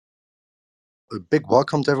a big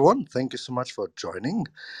welcome to everyone. Thank you so much for joining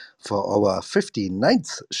for our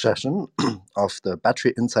 59th session of the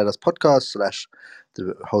Battery Insiders podcast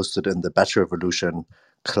hosted in the Battery Revolution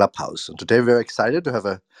Clubhouse. And today we're excited to have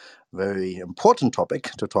a very important topic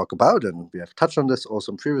to talk about, and we have touched on this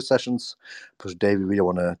also in previous sessions. But today we really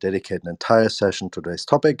want to dedicate an entire session to today's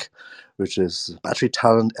topic, which is battery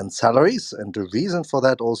talent and salaries. And the reason for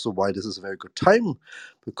that also why this is a very good time,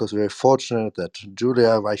 because we're very fortunate that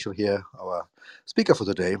Julia Reichel here, our speaker for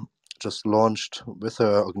today, just launched with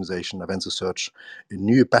her organization, Avensis Search, a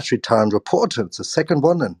new battery talent report. It's the second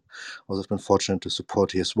one, and also been fortunate to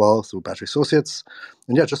support here as well through Battery Associates.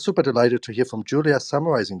 And yeah, just super delighted to hear from Julia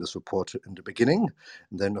summarizing this report in the beginning.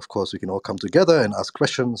 And then, of course, we can all come together and ask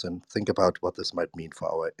questions and think about what this might mean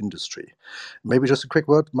for our industry. Maybe just a quick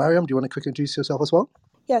word, Mariam, do you want to quickly introduce yourself as well?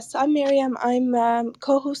 Yes, I'm Miriam. I'm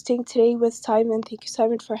co-hosting today with Simon. Thank you,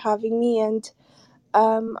 Simon, for having me. And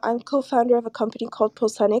I'm co-founder of a company called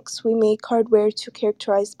Pulsonics. We make hardware to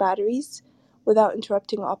characterize batteries without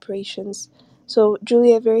interrupting operations. So,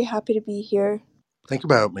 Julia, very happy to be here. Thank you,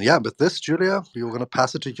 Mariam. And yeah, with this, Julia, we were going to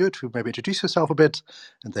pass it to you to maybe introduce yourself a bit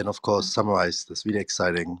and then, of course, summarize this really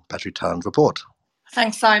exciting battery talent report.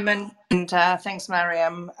 Thanks, Simon, and thanks,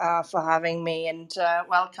 Mariam, for having me, and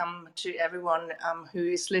welcome to everyone who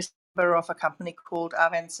is listening of a company called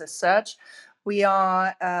Avensis Search. We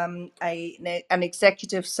are an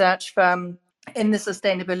executive search firm in the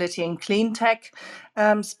sustainability and clean tech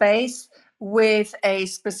space, with a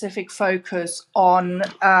specific focus on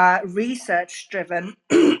research-driven,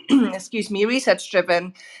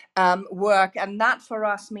 research-driven work. And that for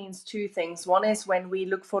us means two things. One is when we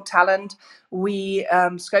look for talent, we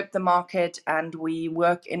scope the market and we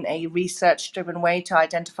work in a research-driven way to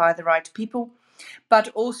identify the right people. But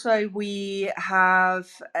also we have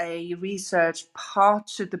a research part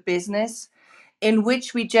to the business in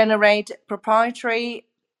which we generate proprietary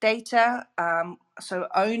data, so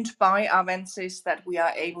owned by Avensis, that we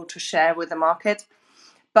are able to share with the market,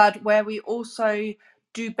 but where we also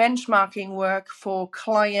do benchmarking work for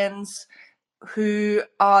clients who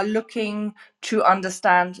are looking to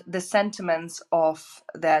understand the sentiments of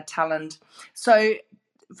their talent. So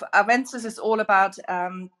Avensis is all about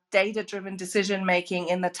data-driven decision-making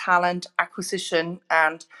in the talent acquisition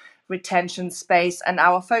and retention space. And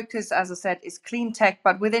our focus, as I said, is clean tech,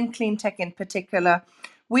 but within clean tech in particular,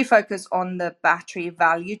 we focus on the battery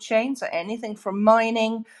value chain. So anything from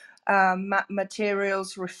mining,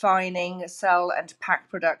 materials, refining, cell and pack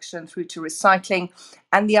production through to recycling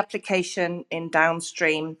and the application in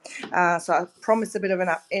downstream. So I promised a bit of an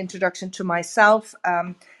introduction to myself.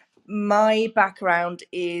 My background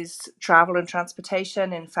is travel and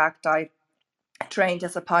transportation. In fact, I trained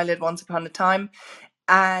as a pilot once upon a time,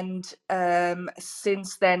 and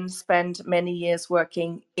since then spent many years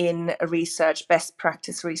working in research, best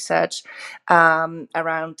practice research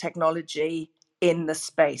around technology in the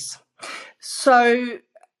space. So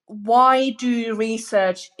why do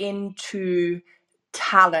research into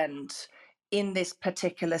talent in this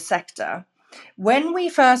particular sector? When we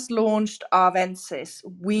first launched Avensis,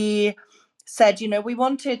 we said, we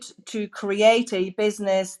wanted to create a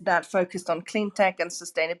business that focused on clean tech and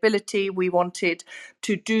sustainability. We wanted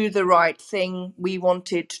to do the right thing. We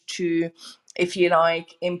wanted to, if you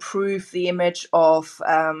like, improve the image of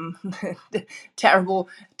the terrible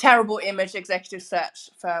image executive search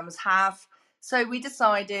firms have. So we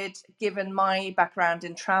decided, given my background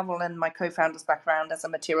in travel and my co-founder's background as a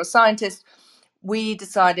material scientist, we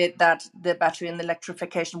decided that the battery and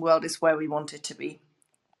electrification world is where we wanted to be.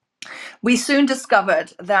 We soon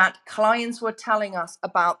discovered that clients were telling us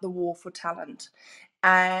about the war for talent.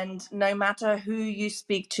 And no matter who you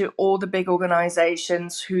speak to, all the big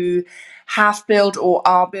organizations who have built or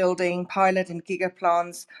are building pilot and giga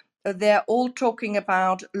plants, they're all talking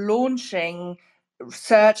about launching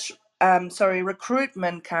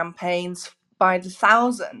recruitment campaigns by the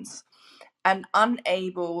thousands and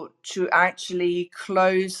unable to actually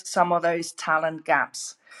close some of those talent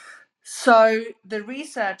gaps. So the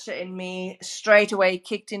researcher in me straight away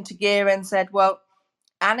kicked into gear and said, well,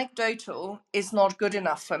 anecdotal is not good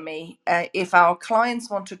enough for me. If our clients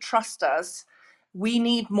want to trust us, we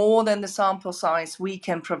need more than the sample size we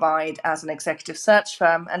can provide as an executive search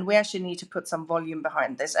firm, and we actually need to put some volume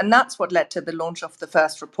behind this. And that's what led to the launch of the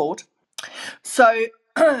first report. So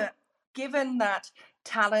given that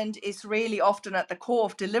talent is really often at the core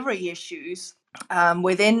of delivery issues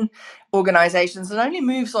within organizations, it only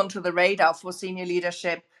moves onto the radar for senior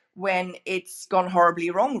leadership when it's gone horribly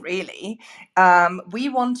wrong, really. We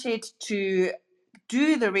wanted to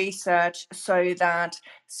do the research so that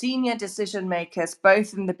senior decision makers,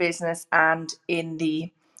 both in the business and in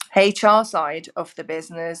the HR side of the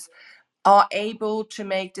business are able to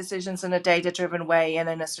make decisions in a data-driven way and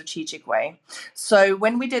in a strategic way. So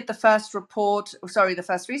when we did the first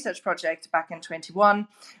research project back in 21,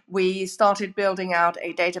 we started building out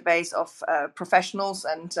a database of professionals,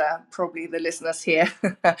 and probably the listeners here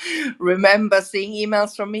remember seeing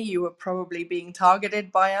emails from me. You were probably being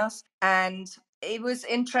targeted by us. And it was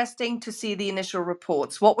interesting to see the initial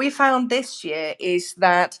reports. What we found this year is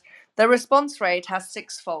that the response rate has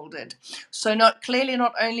six-folded. So not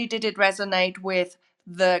only did it resonate with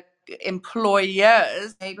the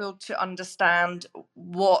employers, able to understand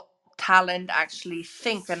what talent actually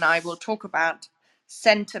think, and I will talk about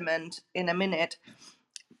sentiment in a minute,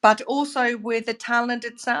 but also with the talent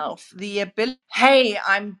itself, the ability, hey,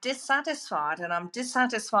 I'm dissatisfied, and I'm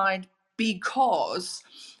dissatisfied because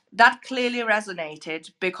that clearly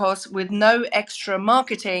resonated, because with no extra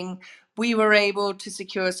marketing, we were able to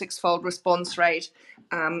secure a six-fold response rate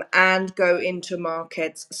and go into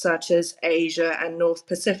markets such as Asia and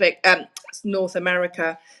North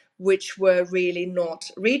America, which were really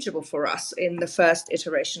not reachable for us in the first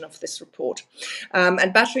iteration of this report.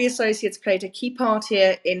 And Battery Associates played a key part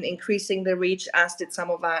here in increasing the reach, as did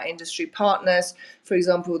some of our industry partners. For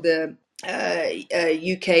example, the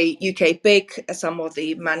UK Big, some of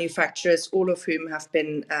the manufacturers, all of whom have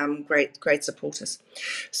been great supporters.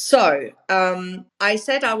 So I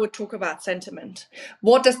said I would talk about sentiment.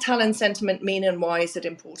 What does talent sentiment mean, and why is it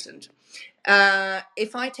important?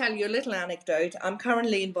 If I tell you a little anecdote, I'm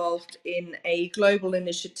currently involved in a global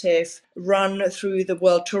initiative run through the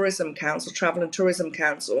World Tourism Council, Travel and Tourism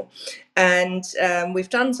Council. And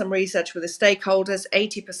we've done some research with the stakeholders.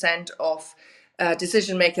 80% of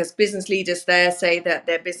decision makers, business leaders there say that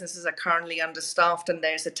their businesses are currently understaffed and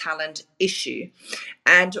there's a talent issue.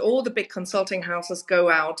 And all the big consulting houses go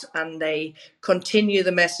out and they continue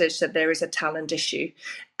the message that there is a talent issue.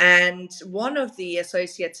 And one of the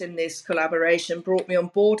associates in this collaboration brought me on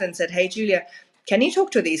board and said, hey, Julia, can you talk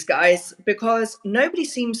to these guys? Because nobody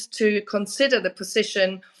seems to consider the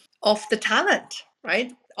position of the talent,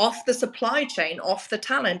 right? Of the supply chain, of the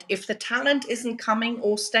talent. If the talent isn't coming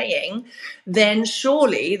or staying, then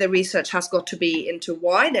surely the research has got to be into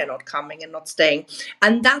why they're not coming and not staying.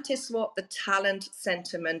 And that is what the talent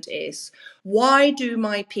sentiment is. Why do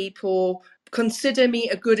my people consider me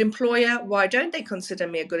a good employer? Why don't they consider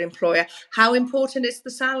me a good employer? How important is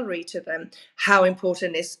the salary to them? How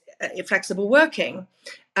important is flexible working?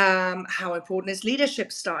 How important is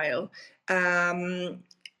leadership style?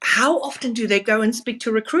 How often do they go and speak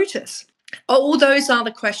to recruiters? All those are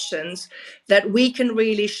the questions that we can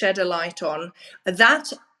really shed a light on.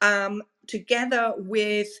 That together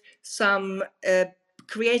with some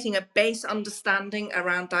creating a base understanding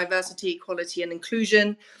around diversity, equality and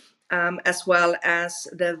inclusion, as well as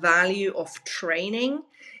the value of training.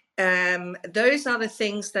 Those are the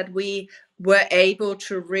things that we were able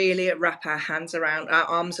to really wrap our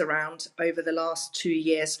arms around over the last 2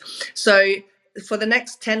 years. So for the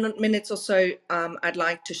next 10 minutes or so, I'd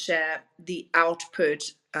like to share the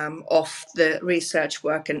output of the research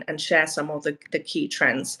work and share some of the key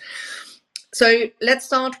trends. So let's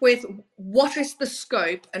start with, what is the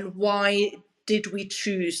scope and why did we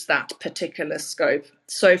choose that particular scope?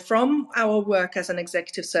 So from our work as an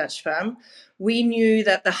executive search firm, we knew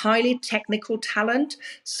that the highly technical talent,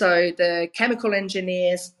 so the chemical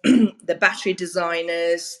engineers, the battery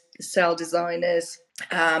designers, the cell designers,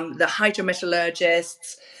 the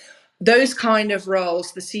hydrometallurgists, those kind of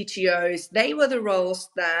roles, the CTOs, they were the roles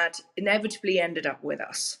that inevitably ended up with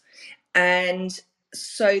us. And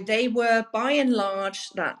so they were by and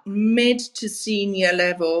large that mid to senior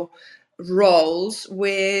level roles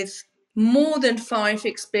with more than 5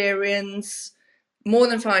 years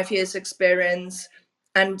experience.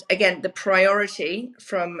 And again, the priority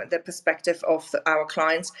from the perspective of our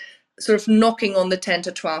clients, sort of knocking on the 10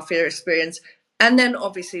 to 12 year experience, and then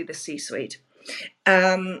obviously the C-suite.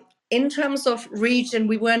 In terms of region,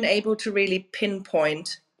 we weren't able to really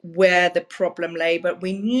pinpoint where the problem lay, but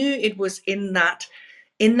we knew it was in that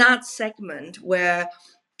segment where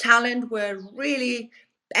talent were really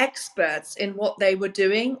experts in what they were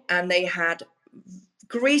doing, and they had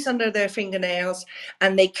grease under their fingernails,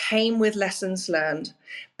 and they came with lessons learned,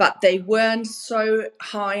 but they weren't so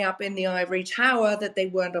high up in the ivory tower that they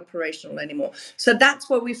weren't operational anymore. So that's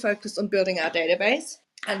where we focused on building our database.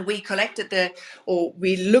 And we collected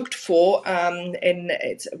we looked for,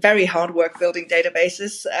 it's very hard work building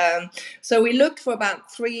databases. So we looked for about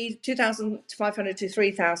 2,500 to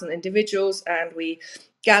 3,000 individuals, and we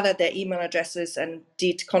gathered their email addresses and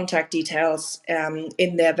contact details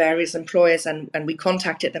in their various employers. And we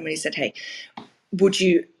contacted them and we said, hey, would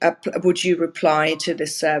you reply to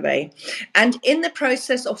this survey? And in the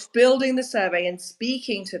process of building the survey and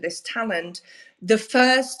speaking to this talent, the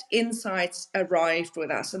first insights arrived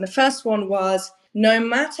with us. And the first one was, no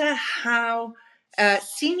matter how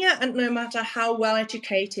senior and no matter how well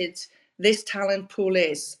educated this talent pool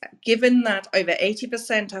is, given that over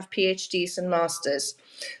 80% have PhDs and masters,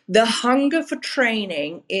 the hunger for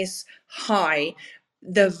training is high.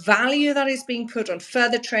 The value that is being put on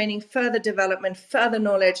further training, further development, further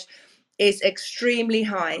knowledge is extremely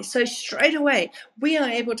high. So straight away, we are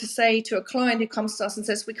able to say to a client who comes to us and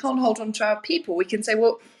says, we can't hold on to our people, we can say,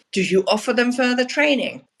 well, do you offer them further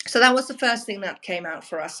training? So that was the first thing that came out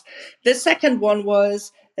for us. The second one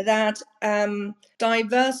was that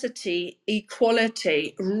diversity,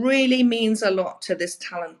 equality really means a lot to this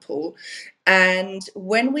talent pool. And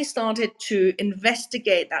when we started to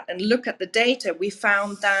investigate that and look at the data, we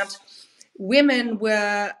found that women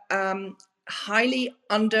were highly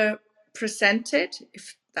underrepresented,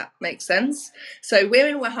 if that makes sense. So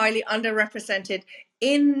women were highly underrepresented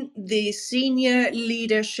in the senior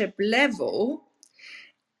leadership level,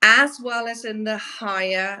 as well as in the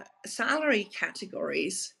higher salary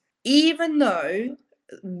categories, even though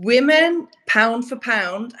women, pound for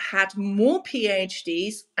pound, had more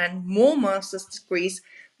PhDs and more master's degrees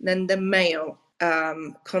than the male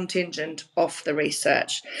contingent of the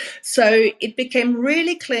research. So it became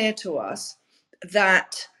really clear to us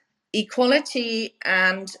that equality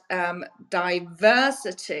and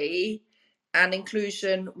diversity and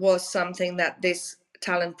inclusion was something that this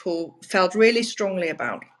talent pool felt really strongly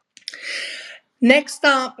about. Next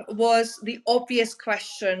up was the obvious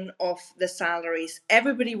question of the salaries.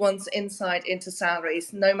 Everybody wants insight into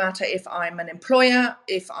salaries, no matter if I'm an employer,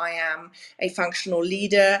 if I am a functional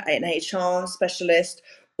leader, an HR specialist,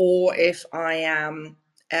 or if I am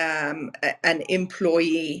an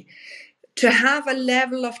employee. To have a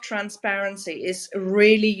level of transparency is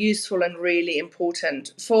really useful and really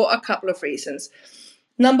important for a couple of reasons.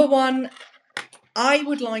 Number one, I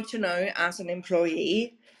would like to know as an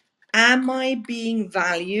employee, am I being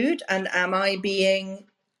valued and am I being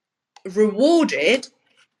rewarded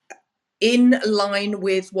in line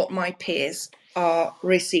with what my peers are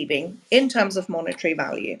receiving in terms of monetary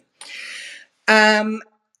value? And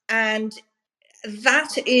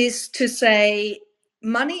that is to say,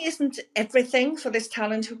 money isn't everything for this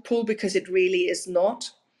talent pool, because it really is not.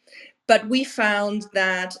 But we found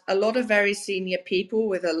that a lot of very senior people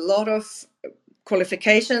with a lot of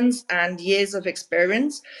qualifications and years of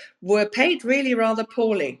experience were paid really rather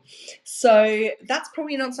poorly. So that's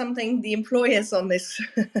probably not something the employers on this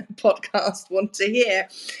podcast want to hear.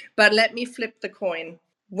 But let me flip the coin.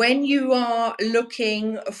 When you are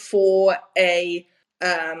looking for a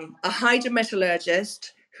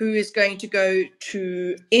hydrometallurgist who is going to go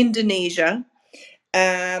to Indonesia,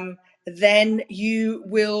 then you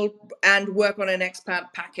will and work on an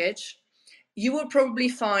expat package, you will probably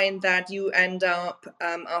find that you end up,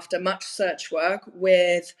 after much search work,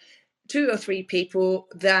 with 2 or 3 people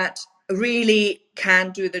that really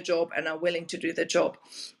can do the job and are willing to do the job.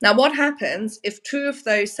 Now, what happens if 2 of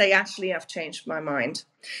those say, actually, I've changed my mind?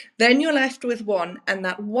 Then you're left with one, and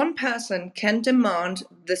that one person can demand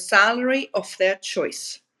the salary of their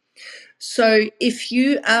choice. So if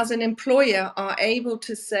you as an employer are able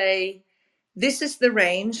to say, this is the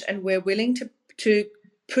range and we're willing to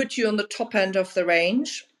put you on the top end of the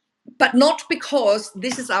range, but not because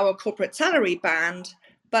this is our corporate salary band,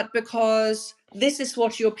 but because this is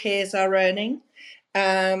what your peers are earning,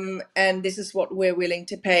 and this is what we're willing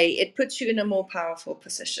to pay, it puts you in a more powerful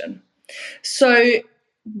position. So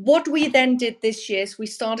what we then did this year is we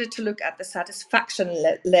started to look at the satisfaction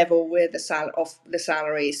level with the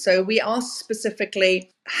salaries. So we asked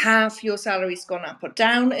specifically, have your salaries gone up or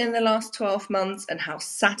down in the last 12 months? And how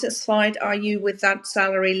satisfied are you with that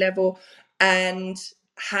salary level? And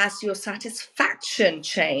has your satisfaction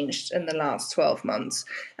changed in the last 12 months?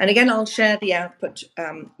 And again, I'll share the output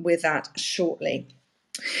with that shortly.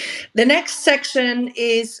 The next section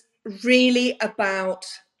is really about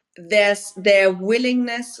their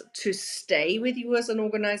willingness to stay with you as an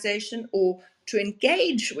organization or to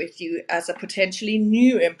engage with you as a potentially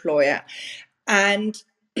new employer. And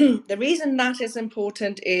the reason that is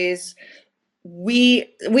important is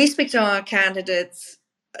we speak to our candidates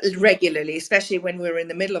regularly, especially when we're in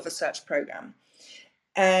the middle of a search program.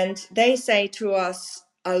 And they say to us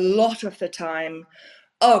a lot of the time,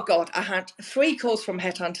 oh God, I had 3 calls from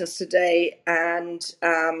headhunters today, and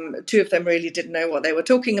 2 of them really didn't know what they were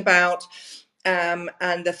talking about. And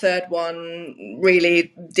the third one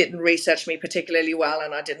really didn't research me particularly well,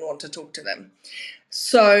 and I didn't want to talk to them.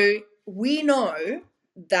 So we know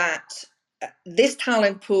that this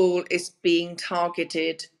talent pool is being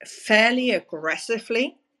targeted fairly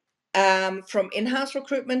aggressively from in-house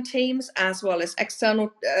recruitment teams as well as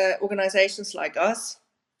external organizations like us.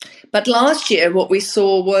 But last year, what we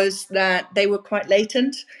saw was that they were quite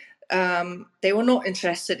latent. They were not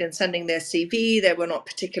interested in sending their CV. They were not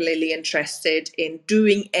particularly interested in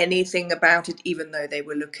doing anything about it, even though they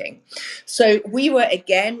were looking. So we were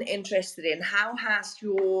again interested in how has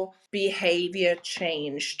your behavior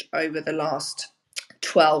changed over the last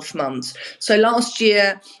 12 months. So last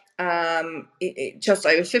year, just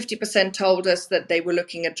over 50% told us that they were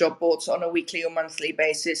looking at job boards on a weekly or monthly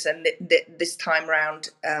basis, and this time round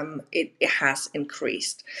it has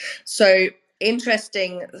increased. So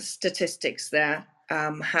interesting statistics there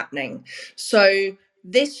happening. So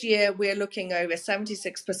this year we're looking over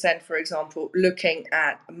 76%, for example, looking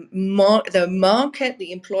at the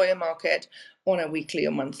employer market on a weekly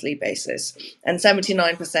or monthly basis, and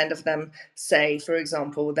 79% of them say, for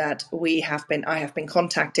example, that I have been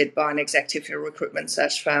contacted by an executive recruitment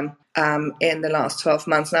search firm in the last 12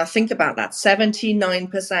 months. Now think about that: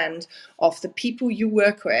 79% of the people you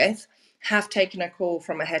work with have taken a call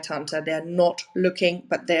from a headhunter. They're not looking,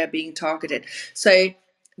 but they're being targeted. So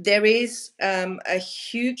there is a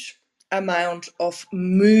huge amount of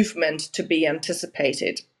movement to be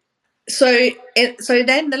anticipated. So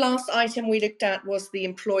then the last item we looked at was the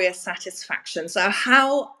employer satisfaction. So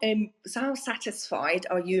how satisfied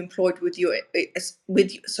are you employed with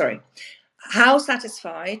how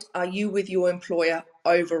satisfied are you with your employer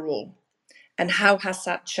overall, and how has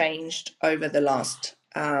that changed over the last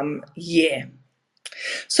year?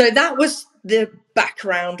 So that was the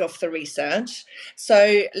background of the research.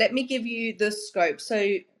 So let me give you the scope.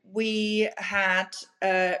 So we had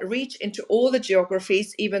reach into all the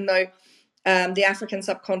geographies, even though the African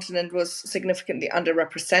subcontinent was significantly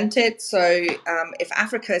underrepresented. So if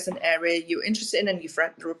Africa is an area you're interested in and you've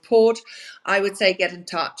read the report, I would say get in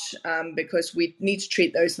touch because we need to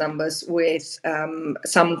treat those numbers with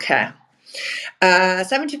some care.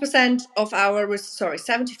 74% of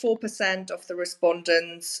the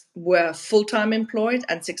respondents were full-time employed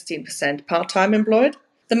and 16% part-time employed.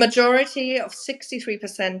 The majority of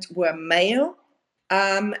 63% were male,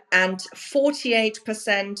 and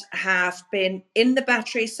 48% have been in the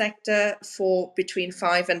battery sector for between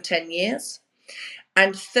 5 and 10 years,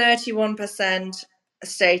 and 31%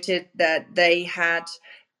 stated that they had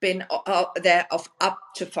been there of up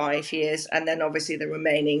to 5 years, and then obviously the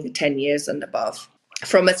remaining 10 years and above.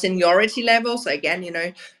 From a seniority level, so again,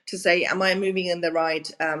 to say, am I moving in the right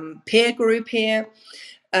peer group here?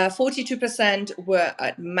 42% were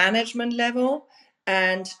at management level,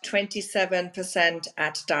 and 27%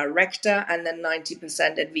 at director, and then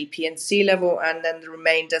 90% at VP and C level, and then the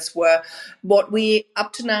remainders were what we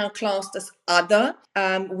up to now classed as other.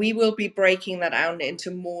 We will be breaking that out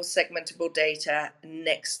into more segmentable data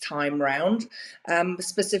next time round.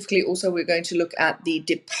 Specifically, also we're going to look at the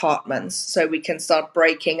departments, so we can start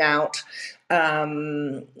breaking out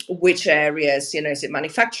which areas, is it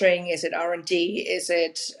manufacturing, is it R&D, is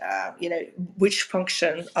it which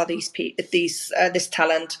function are this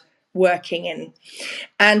talent working in?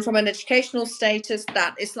 And from an educational status,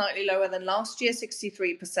 that is slightly lower than last year.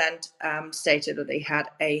 63% stated that they had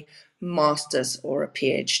a master's or a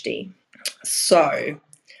PhD. So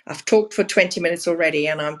I've talked for 20 minutes already,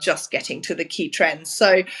 and I'm just getting to the key trends.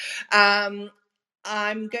 So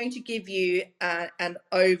I'm going to give you an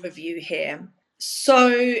overview here.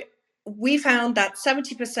 So we found that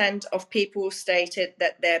 70% of people stated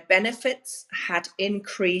that their benefits had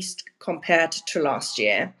increased compared to last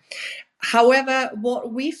year. However,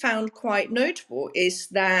 what we found quite notable is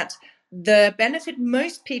that the benefit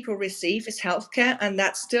most people receive is healthcare, and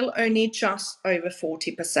that's still only just over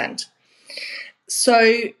 40%.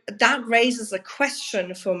 So that raises a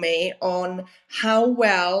question for me on how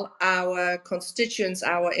well our constituents,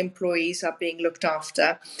 our employees are being looked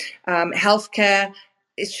after. Healthcare,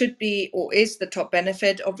 it should be or is the top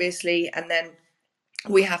benefit, obviously, and then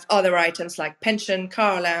we have other items like pension,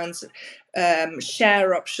 car allowance,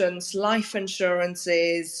 share options, life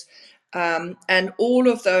insurances, and all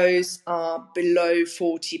of those are below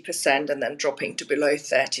 40% and then dropping to below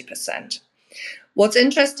 30%. What's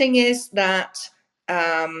interesting is that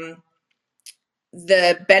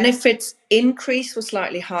the benefits increase was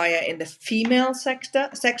slightly higher in the female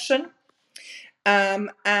section,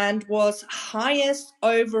 and was highest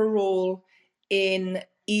overall in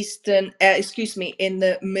in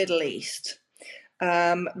the Middle East,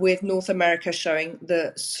 with North America showing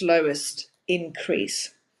the slowest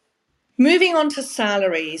increase. Moving on to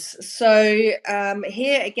salaries. So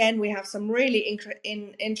here again, we have some really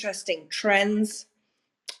interesting trends.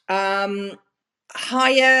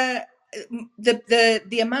 Higher,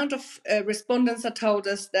 the amount of respondents that told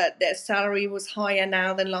us that their salary was higher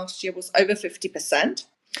now than last year was over 50%.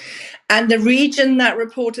 And the region that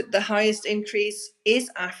reported the highest increase is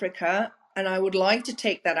Africa. And I would like to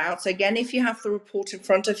take that out. So again, if you have the report in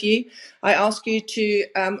front of you, I ask you to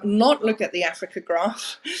not look at the Africa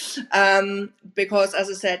graph because, as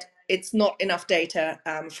I said, it's not enough data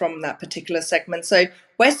from that particular segment. So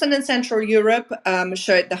Western and Central Europe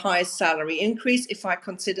showed the highest salary increase. If I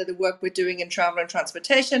consider the work we're doing in travel and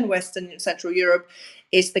transportation, Western and Central Europe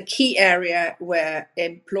is the key area where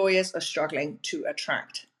employers are struggling to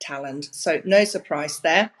attract talent. So no surprise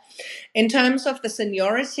there. In terms of the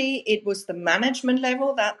seniority, it was the management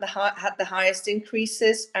level that had the highest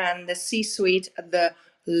increases and the C-suite the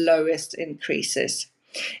lowest increases.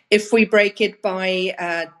 If we break it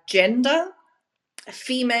by gender,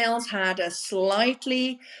 females had a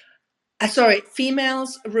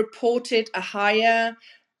females reported a higher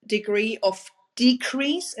degree of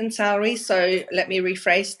decrease in salary. So let me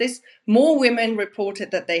rephrase this. More women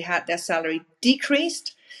reported that they had their salary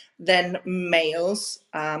decreased than males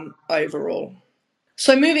overall.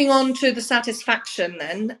 So moving on to the satisfaction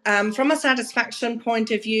then. From a satisfaction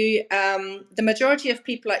point of view, the majority of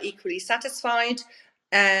people are equally satisfied,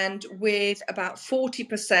 and with about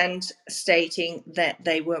 40% stating that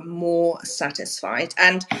they were more satisfied.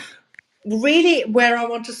 And really where I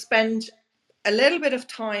want to spend a little bit of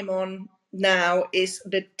time on now is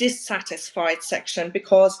the dissatisfied section,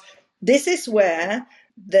 because this is where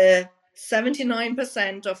the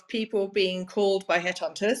 79% of people being called by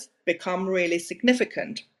headhunters become really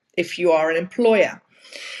significant if you are an employer.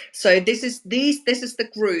 So this is the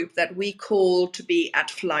group that we call to be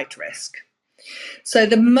at flight risk. So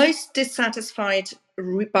the most dissatisfied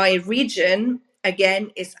by region,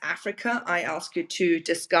 again, is Africa. I ask you to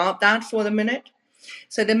discard that for the minute.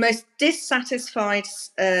 So the most dissatisfied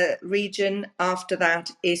region after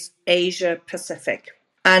that is Asia Pacific.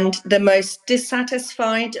 And the most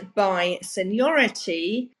dissatisfied by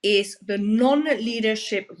seniority is the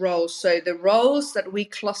non-leadership roles, so the roles that we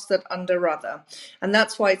clustered under other. And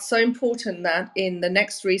that's why it's so important that in the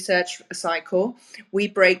next research cycle, we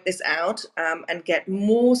break this out and get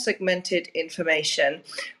more segmented information.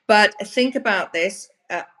 But think about this.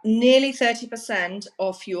 Nearly 30%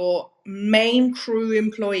 of your main crew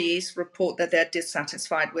employees report that they're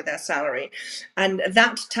dissatisfied with their salary. And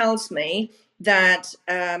that tells me that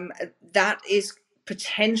that is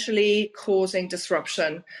potentially causing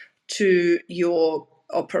disruption to your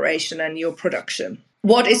operation and your production.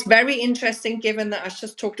 What is very interesting, given that I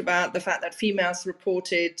just talked about the fact that females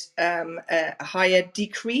reported a higher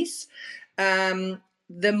decrease,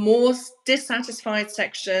 the most dissatisfied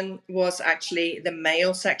section was actually the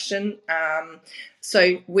male section.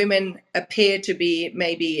 So women appear to be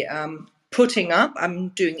maybe putting up, I'm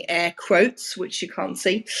doing air quotes, which you can't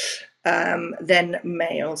see, than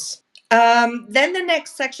males. Then the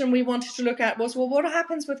next section we wanted to look at was, well, what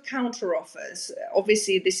happens with counter offers?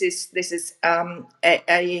 Obviously, this is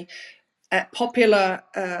a popular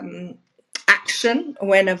action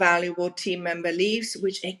when a valuable team member leaves,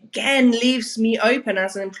 which again leaves me open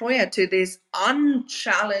as an employer to this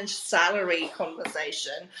unchallenged salary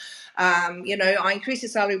conversation. I increase your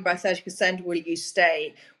salary by 30%, will you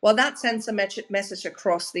stay? Well, that sends a message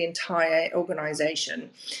across the entire organization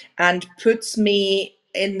and puts me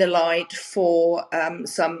in the light for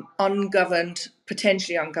some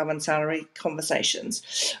potentially ungoverned salary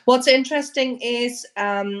conversations. What's interesting is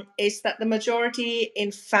that the majority,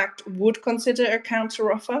 in fact, would consider a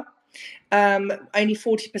counteroffer. Only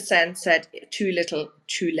 40% said too little,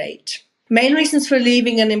 too late. Main reasons for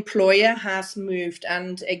leaving an employer has moved,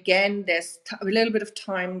 and again, there's a little bit of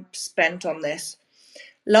time spent on this.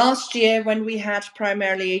 Last year, when we had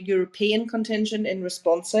primarily a European contingent in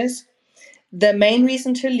responses, the main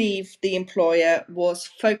reason to leave the employer was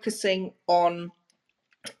focusing on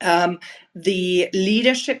the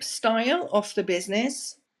leadership style of the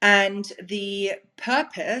business and the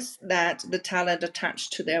purpose that the talent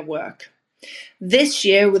attached to their work. This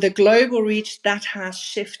year, with a global reach, that has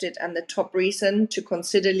shifted, and the top reason to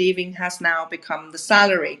consider leaving has now become the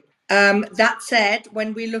salary. That said,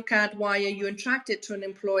 when we look at why are you attracted to an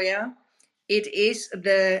employer, it is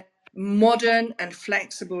the modern and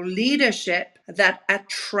flexible leadership that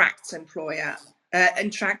attracts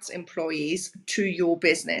employees to your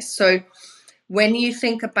business. So when you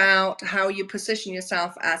think about how you position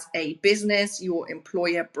yourself as a business, your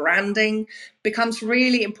employer branding becomes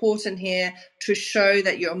really important here to show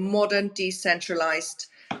that you're a modern, decentralized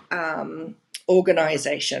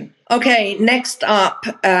organization. Okay, next up,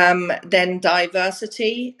 then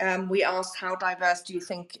diversity. We asked how diverse do you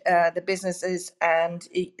think the business is and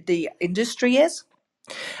the industry is?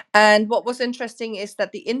 And what was interesting is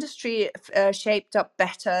that the industry shaped up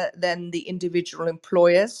better than the individual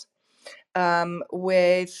employers,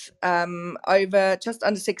 with over just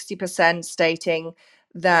under 60% stating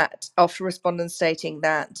that, of respondents stating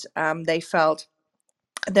that they felt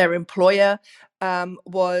their employer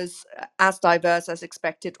was as diverse as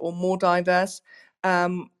expected or more diverse.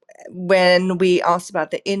 When we asked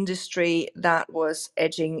about the industry, that was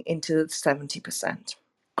edging into 70%.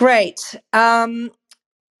 Great.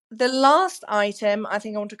 The last item I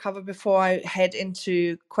think I want to cover before I head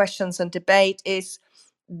into questions and debate is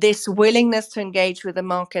this willingness to engage with the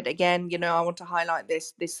market. Again, I want to highlight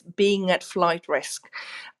this being at flight risk.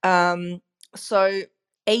 So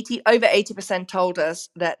over 80% told us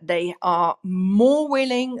that they are more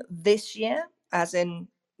willing this year, as in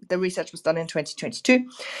the research was done in 2022,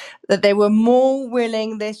 that they were more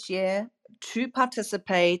willing this year to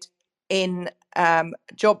participate in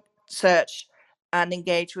job search and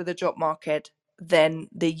engage with the job market than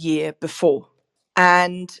the year before.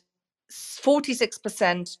 And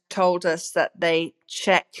 46% told us that they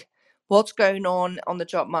check what's going on the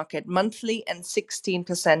job market monthly, and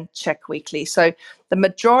 16% check weekly. So the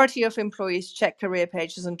majority of employees check career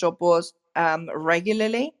pages and job boards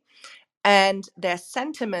regularly. And their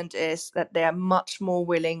sentiment is that they are much more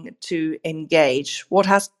willing to engage. What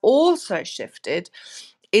has also shifted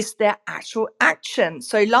is their actual action.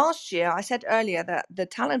 So last year, I said earlier that the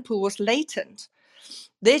talent pool was latent.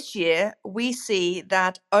 This year, we see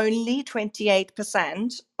that only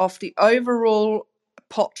 28% of the overall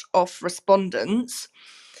pot of respondents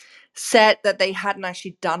said that they hadn't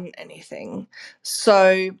actually done anything.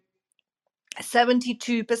 So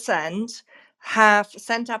 72% have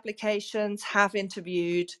sent applications, have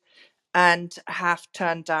interviewed, and have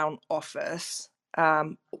turned down offers,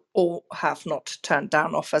 or have not turned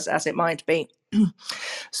down offers, as it might be.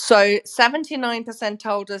 So 79%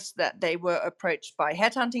 told us that they were approached by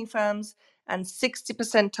headhunting firms, and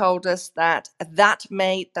 60% told us that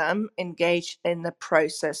made them engage in the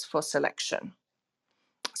process for selection.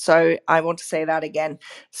 So I want to say that again.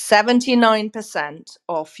 79%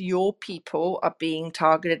 of your people are being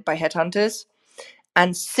targeted by headhunters,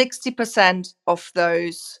 and 60% of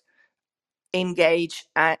those engage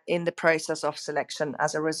in the process of selection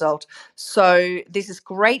as a result. So this is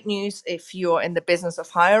great news if you're in the business of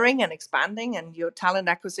hiring and expanding and your talent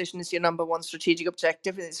acquisition is your number one strategic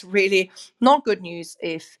objective. It's really not good news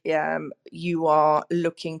if you are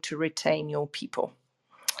looking to retain your people.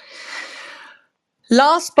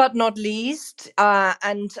 Last but not least,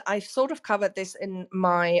 and I've sort of covered this in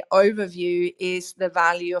my overview, is the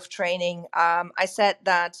value of training. I said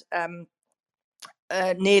that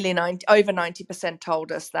over 90%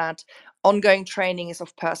 told us that ongoing training is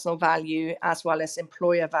of personal value as well as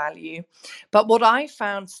employer value. But what I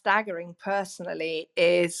found staggering personally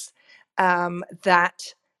is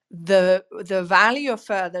that the value of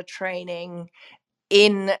further training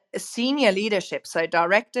in senior leadership, so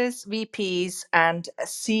directors, VPs, and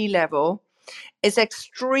C-level, is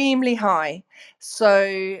extremely high.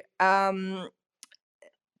 So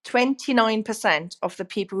 29% of the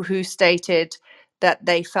people who stated that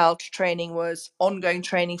they felt ongoing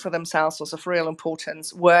training for themselves was of real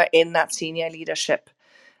importance were in that senior leadership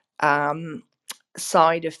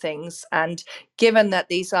side of things. And given that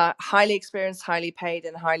these are highly experienced, highly paid,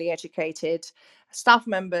 and highly educated staff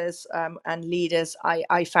members and leaders,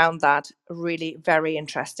 I found that really very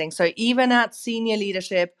interesting. So even at senior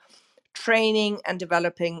leadership, training and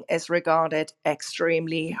developing is regarded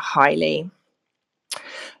extremely highly.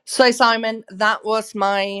 So Simon, that was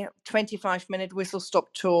my 25-minute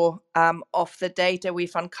whistle-stop tour of the data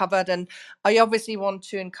we've uncovered. And I obviously want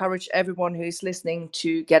to encourage everyone who's listening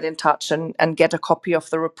to get in touch and get a copy of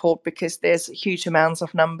the report, because there's huge amounts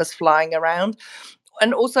of numbers flying around.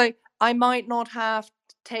 And also, I might not have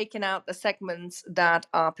taken out the segments that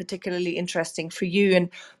are particularly interesting for you. And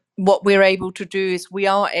what we're able to do is we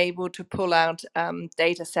are able to pull out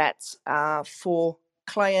data sets for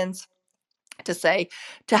clients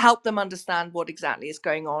to help them understand what exactly is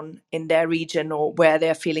going on in their region or where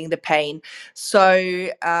they're feeling the pain.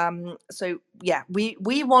 So yeah,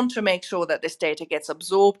 we want to make sure that this data gets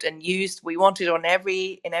absorbed and used. We want it in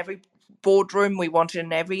every boardroom. We want it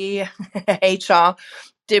in every HR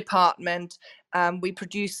department. We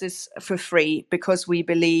produce this for free because we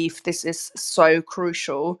believe this is so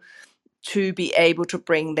crucial to be able to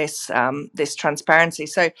bring this transparency.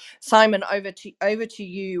 So Simon, over to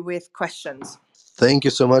you with questions. Thank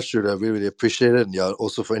you so much, Julia. We really appreciate it. And yeah,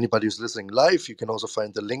 also for anybody who's listening live, you can also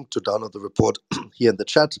find the link to download the report here in the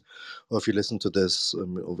chat. Or if you listen to this,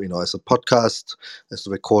 as a podcast, as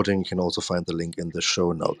a recording, you can also find the link in the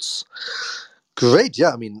show notes. Great.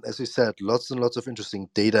 Yeah, I mean, as you said, lots and lots of interesting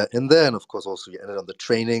data in there. And of course, also you ended on the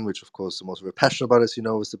training, which of course I'm also very passionate about, as you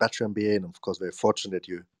know, with the Bachelor MBA. And of course, very fortunate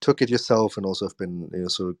you took it yourself and also have been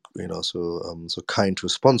so kind to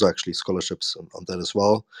sponsor actually scholarships on that as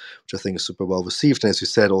well, which I think is super well received. And as you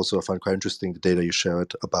said, also I find quite interesting the data you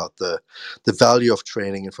shared about the value of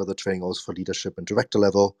training and further training also for leadership and director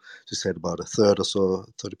level. As you said, about a third or so,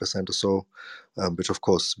 30% or so. Which of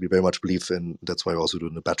course we very much believe in. That's why we're also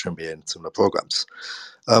doing the Bachelor MBA and similar programs.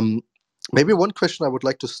 Maybe one question I would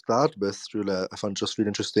like to start with, Julia, I found just really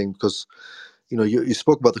interesting because you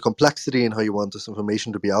spoke about the complexity and how you want this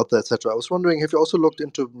information to be out there, etc. I was wondering, have you also looked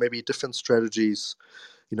into maybe different strategies,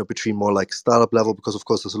 between more like startup level, because of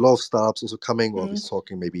course there's a lot of startups also coming, or we're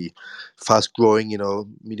talking maybe fast growing,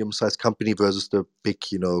 medium-sized company versus the big,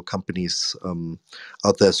 companies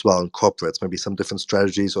out there as well, and corporates, maybe some different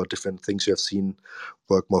strategies or different things you have seen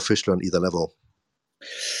work more efficiently on either level.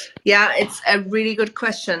 Yeah, it's a really good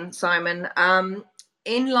question, Simon.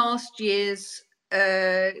 In last year's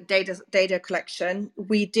data collection,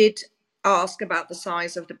 we did ask about the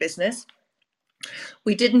size of the business.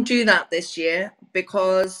 We didn't do that this year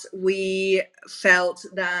because we felt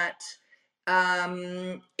that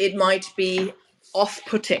it might be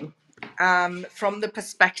off-putting from the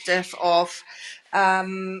perspective of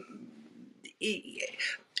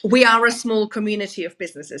we are a small community of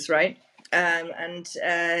businesses, right? And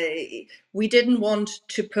we didn't want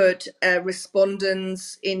to put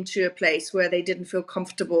respondents into a place where they didn't feel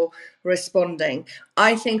comfortable responding.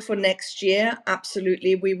 I think for next year,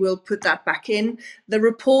 absolutely, we will put that back in. The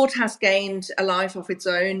report has gained a life of its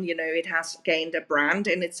own. It has gained a brand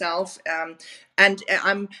in itself. And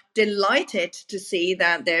I'm delighted to see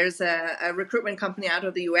that there's a recruitment company out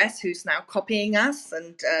of the US who's now copying us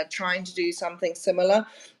and trying to do something similar.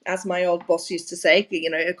 As my old boss used to say,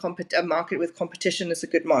 a market with competition is a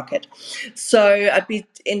good market. So I'd be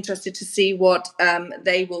interested to see what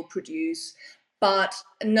they will produce. But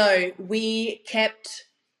no, we kept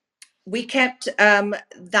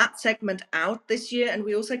that segment out this year, and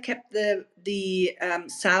we also kept the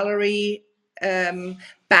salary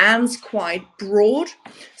bands quite broad,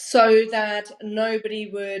 so that nobody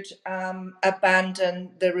would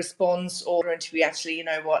abandon the response or to be actually,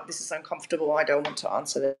 this is uncomfortable, I don't want to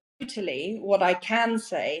answer this. Totally, what I can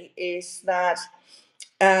say is that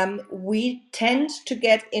we tend to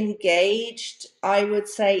get engaged, I would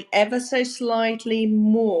say, ever so slightly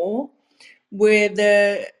more with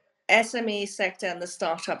the SME sector and the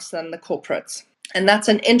startups than the corporates. And that's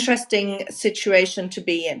an interesting situation to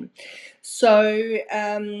be in. So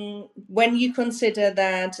when you consider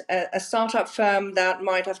that a startup firm that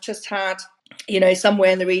might have just had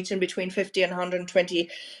somewhere in the region between 50 and 120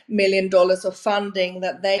 million dollars of funding,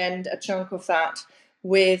 that they spend a chunk of that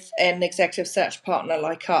with an executive search partner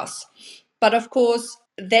like us. But of course,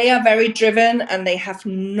 they are very driven and they have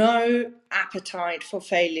no appetite for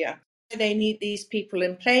failure. They need these people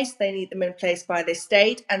in place. They need them in place by the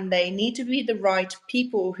state, and they need to be the right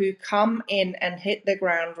people who come in and hit the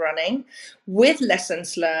ground running with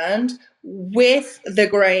lessons learned, with the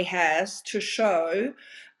gray hairs to show,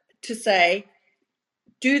 to say,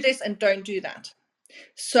 do this and don't do that.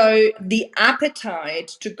 So the appetite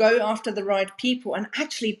to go after the right people and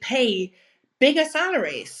actually pay bigger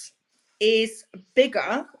salaries is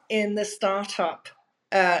bigger in the startup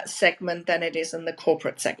segment than it is in the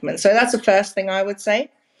corporate segment. So that's the first thing I would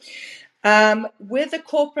say. With the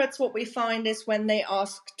corporates, what we find is when they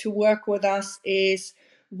ask to work with us is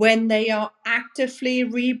when they are actively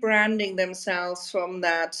rebranding themselves from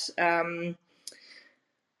that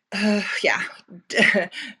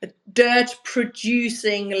dirt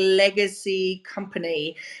producing legacy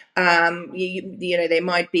company. They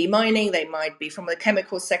might be mining, they might be from the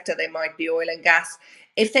chemical sector, they might be oil and gas.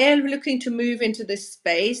 If they're looking to move into this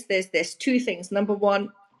space, there's two things. Number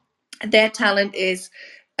one, their talent is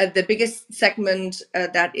the biggest segment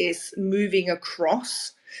that is moving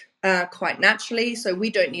across quite naturally. So we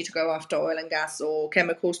don't need to go after oil and gas or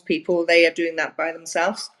chemicals people. They are doing that by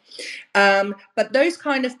themselves. But those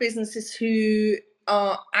kind of businesses who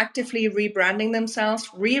are actively rebranding themselves,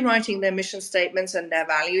 rewriting their mission statements and their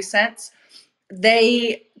value sets,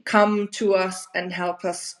 they come to us and help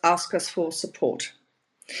us, ask us for support.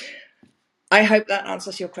 I hope that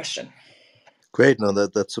answers your question. Great. No,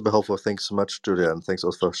 that's super helpful. Thanks so much, Julia, and thanks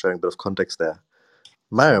also for sharing a bit of context there.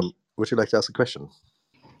 Mariam, would you like to ask a question?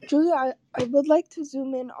 Julia, I would like to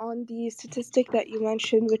zoom in on the statistic that you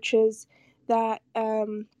mentioned, which is that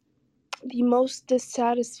the most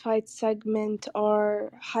dissatisfied segment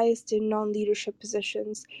are highest in non-leadership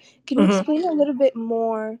positions. Can you explain a little bit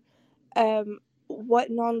more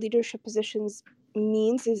what non-leadership positions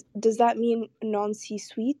means? Does that mean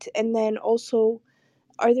non-C-suite? And then also,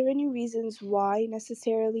 are there any reasons why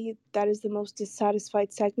necessarily that is the most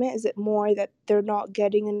dissatisfied segment? Is it more that they're not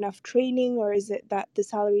getting enough training, or is it that the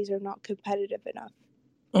salaries are not competitive enough?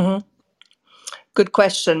 Good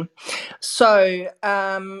question. So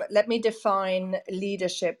let me define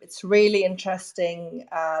leadership. It's really interesting,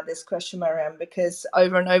 this question, Mariam, because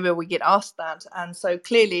over and over we get asked that. And so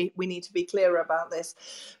clearly we need to be clear about this.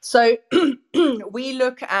 So we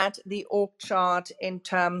look at the org chart in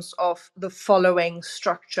terms of the following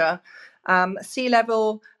structure: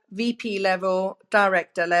 C-level, VP level,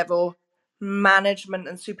 director level, management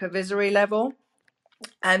and supervisory level,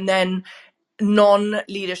 and then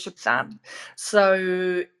non-leadership stand.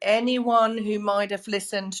 So anyone who might have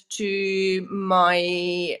listened to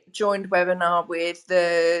my joint webinar with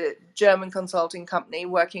the German consulting company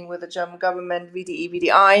working with the German government, VDE,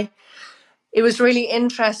 VDI, it was really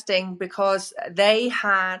interesting because they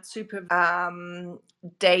had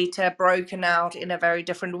data broken out in a very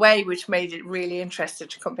different way, which made it really interesting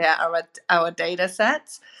to compare our data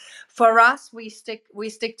sets. For us, we stick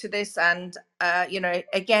to this, and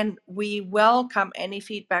again, we welcome any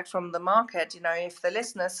feedback from the market. If the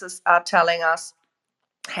listeners are telling us,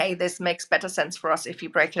 hey, this makes better sense for us if you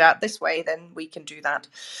break it out this way, then we can do that.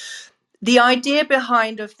 The idea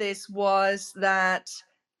behind of this was that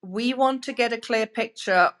we want to get a clear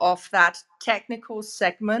picture of that technical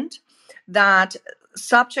segment, that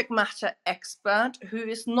subject matter expert who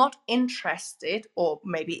is not interested, or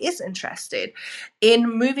maybe is interested, in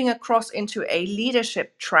moving across into a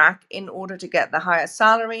leadership track in order to get the higher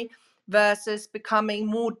salary, versus becoming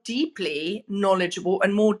more deeply knowledgeable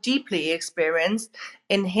and more deeply experienced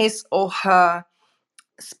in his or her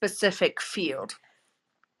specific field.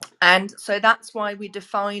 And so that's why we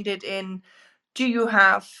defined it in: do you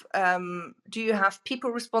have people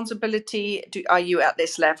responsibility? Are you at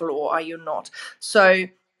this level or are you not? So,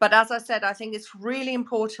 but as I said, I think it's really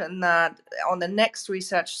important that on the next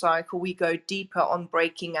research cycle we go deeper on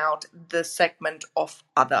breaking out the segment of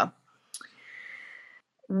other.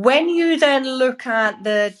 When you then look at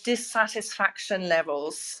the dissatisfaction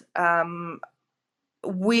levels, the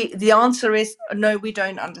answer is no, we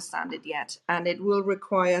don't understand it yet, and it will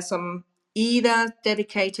require some either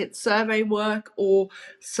dedicated survey work or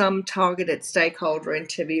some targeted stakeholder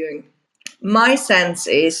interviewing. My sense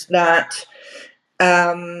is that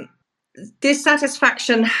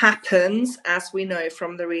dissatisfaction happens, as we know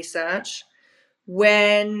from the research,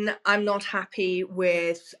 when I'm not happy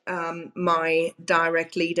with my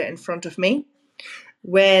direct leader in front of me,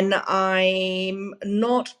 when I'm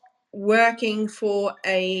not working for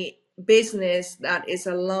a business that is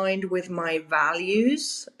aligned with my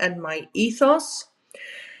values and my ethos,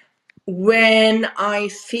 when I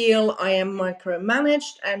feel I am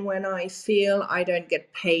micromanaged, and when I feel I don't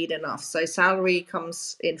get paid enough. So salary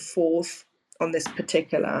comes in fourth on this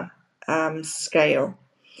particular scale.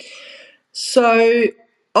 So,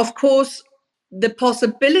 of course, the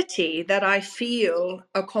possibility that I feel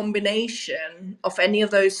a combination of any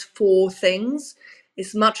of those four things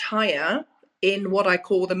is much higher in what I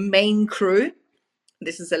call the main crew.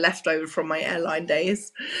 This is a leftover from my airline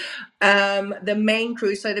days. The main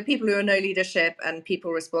crew, so the people who are no leadership and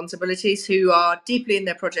people responsibilities, who are deeply in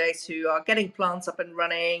their projects, who are getting plants up and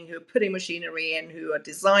running, who are putting machinery in, who are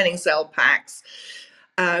designing cell packs,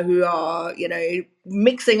 who are,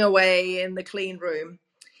 mixing away in the clean room.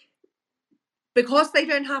 Because they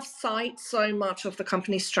don't have sight so much of the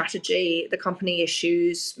company strategy, the company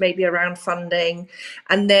issues, maybe around funding,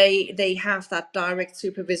 and they have that direct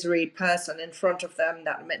supervisory person in front of them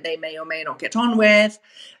that they may or may not get on with.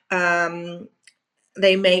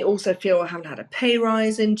 They may also feel I haven't had a pay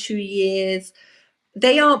rise in 2 years.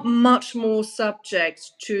 They are much more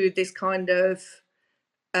subject to this kind of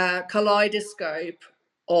kaleidoscope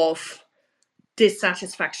of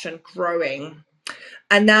dissatisfaction growing.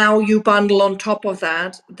 And now you bundle on top of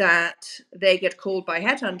that they get called by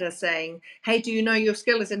headhunters saying, hey, do you know your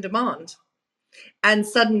skill is in demand? And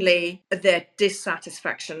suddenly their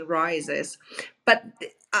dissatisfaction rises. But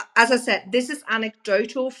as I said, this is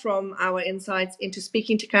anecdotal from our insights into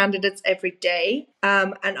speaking to candidates every day.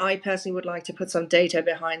 And I personally would like to put some data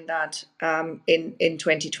behind that in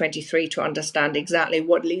 2023 to understand exactly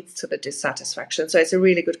what leads to the dissatisfaction. So it's a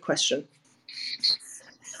really good question.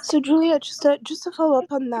 So Julia, just to follow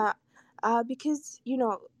up on that, because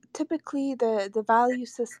typically the value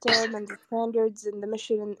system and the standards and the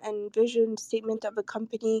mission and vision statement of a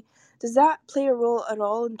company, does that play a role at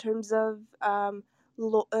all in terms of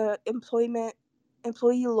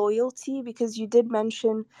employee loyalty? Because you did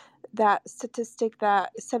mention that statistic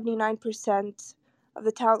that 79% of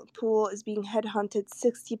the talent pool is being headhunted,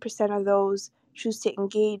 60% of those choose to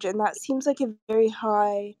engage, and that seems like a very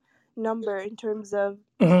high number in terms of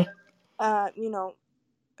you know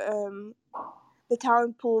the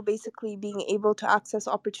talent pool basically being able to access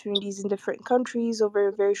opportunities in different countries over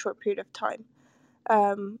a very short period of time.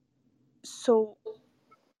 So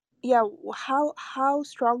yeah, how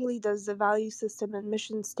strongly does the value system and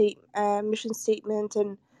mission statement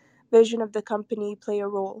and vision of the company play a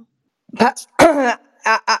role? That's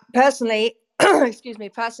personally, excuse me.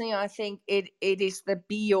 Personally, I think it is the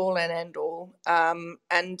be all and end all.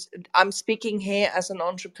 And I'm speaking here as an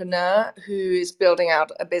entrepreneur who is building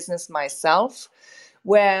out a business myself,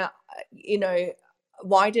 where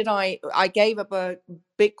why did I gave up a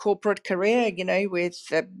big corporate career, with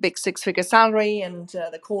a big 6-figure salary and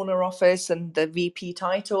the corner office and the VP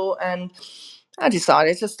title, and I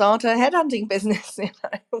decided to start a headhunting business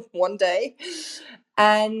one day.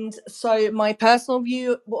 And so my personal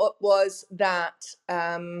view was that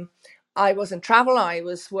I was in travel. I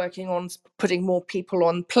was working on putting more people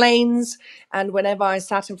on planes. And whenever I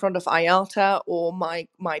sat in front of IATA or my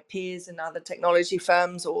peers in other technology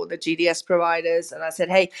firms or the GDS providers, and I said,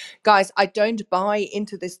 hey, guys, I don't buy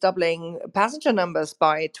into this doubling passenger numbers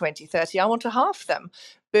by 2030. I want to halve them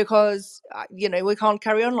because, we can't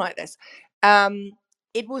carry on like this.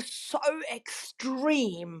 It was so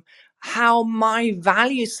extreme how my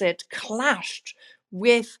value set clashed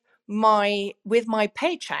with my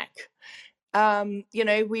paycheck.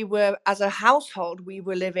 We were, as a household, we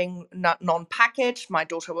were living non-packaged. My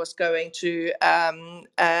daughter was going to an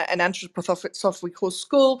anthroposophical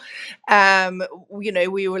school.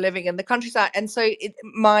 We were living in the countryside, and so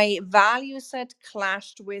my value set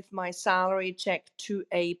clashed with my salary check to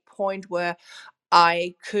a point where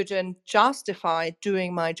I couldn't justify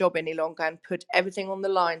doing my job any longer and put everything on the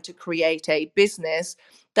line to create a business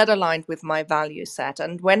that aligned with my value set.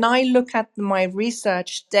 And when I look at my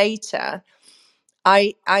research data,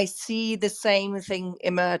 I see the same thing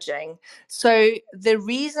emerging. So the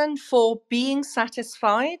reason for being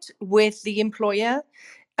satisfied with the employer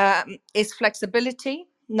is flexibility,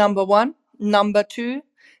 number one. Number two,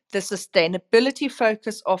 the sustainability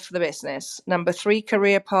focus of the business. Number three,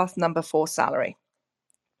 career path. Number four, salary.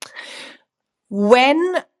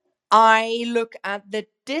 When I look at the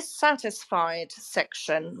dissatisfied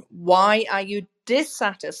section, why are you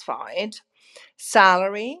dissatisfied?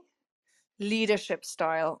 Salary, leadership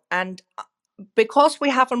style. And because we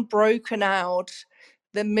haven't broken out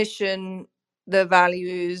the mission, the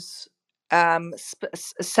values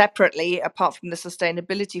separately, apart from the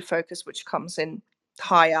sustainability focus, which comes in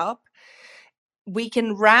high up, we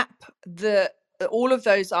can wrap all of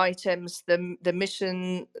those items, the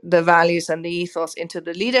mission, the values, and the ethos, into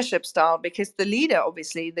the leadership style, because the leader,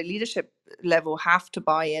 obviously, the leadership level have to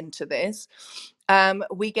buy into this.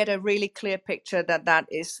 We get a really clear picture that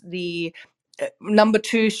is the number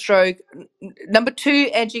two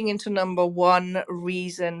edging into number one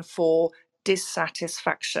reason for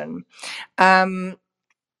dissatisfaction.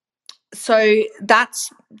 So that's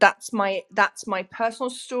my personal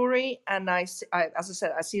story, and I as I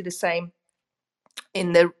said, I see the same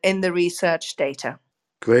in the research data.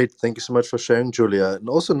 Great, thank you so much for sharing, Julia. And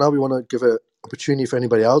also now we want to give an opportunity for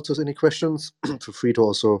anybody else who has any questions. Feel free to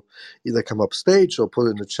also either come up stage or put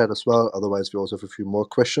it in the chat as well. Otherwise, we also have a few more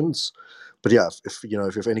questions. But yeah, if you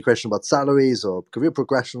have any question about salaries or career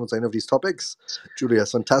progressions, any of these topics, Julia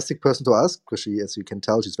is a fantastic person to ask, because she, as you can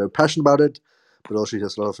tell, she's very passionate about it, but also she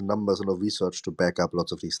has a lot of numbers and a lot of research to back up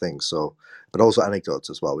lots of these things. So, but also anecdotes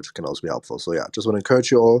as well, which can also be helpful. So yeah, just want to encourage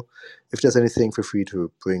you all, if there's anything, feel free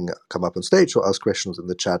to come up on stage or ask questions in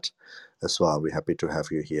the chat as well. We're happy to have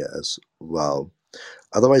you here as well.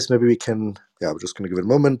 Otherwise, maybe we can, we're just going to give it a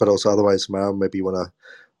moment, but also otherwise, Mara, maybe you want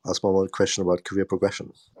to ask one more question about career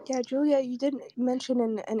progression. Yeah, Julia, you did mention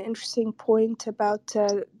an interesting point about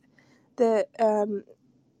the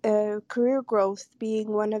career growth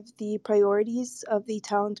being one of the priorities of the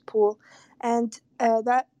talent pool, and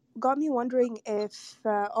that got me wondering if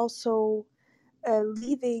also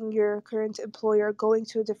leaving your current employer, going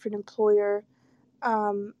to a different employer,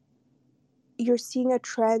 you're seeing a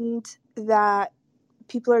trend that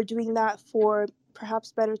people are doing that for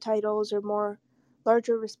perhaps better titles or more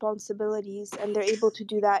larger responsibilities, and they're able to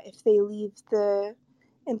do that if they leave the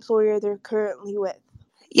employer they're currently with.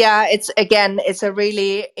 Yeah, it's a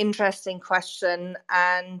really interesting question,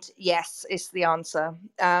 and yes is the answer.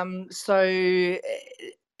 So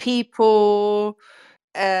people,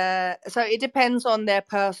 so it depends on their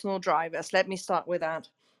personal drivers. Let me start with that.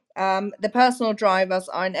 The personal drivers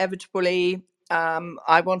are inevitably,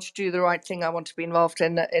 I want to do the right thing. I want to be involved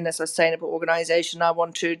in a sustainable organization. I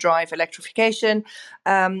want to drive electrification.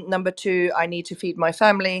 Number two, I need to feed my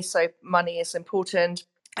family, so money is important.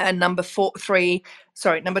 And number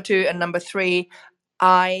two and number three,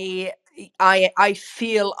 I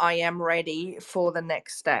feel I am ready for the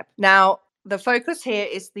next step. Now, the focus here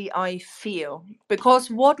is the I feel, because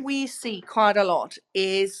what we see quite a lot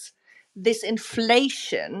is this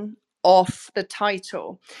inflation of the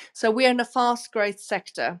title. So we're in a fast growth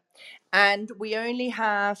sector, and we only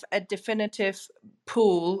have a definitive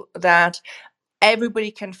pool that everybody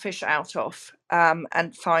can fish out of,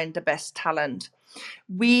 and find the best talent.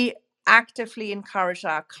 We actively encourage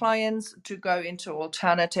our clients to go into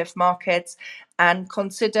alternative markets and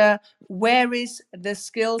consider where is the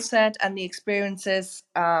skill set and the experiences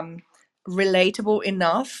relatable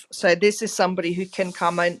enough. So this is somebody who can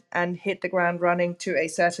come in and hit the ground running to a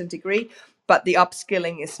certain degree, but the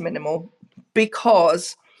upskilling is minimal.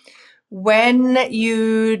 Because when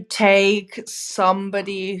you take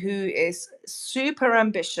somebody who is super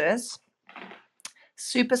ambitious,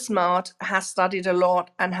 super smart, has studied a lot,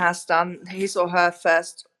 and has done his or her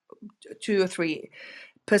first 2 or 3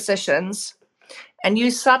 positions, and you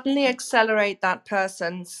suddenly accelerate that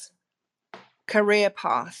person's career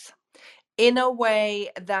path in a way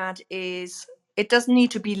that is, it doesn't need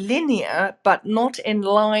to be linear, but not in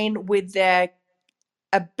line with their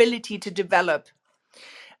ability to develop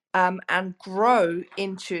and grow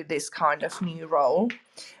into this kind of new role,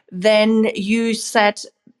 then you set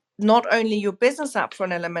not only your business up for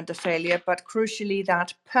an element of failure, but crucially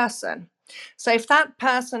that person. So if that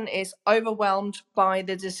person is overwhelmed by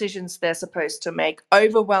the decisions they're supposed to make,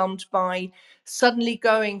 overwhelmed by suddenly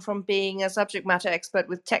going from being a subject matter expert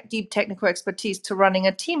with deep technical expertise to running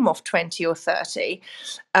a team of 20 or 30,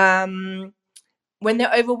 when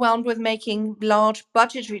they're overwhelmed with making large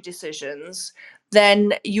budgetary decisions,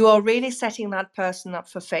 then you are really setting that person up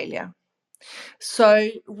for failure. So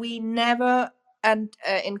we never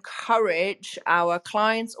encourage our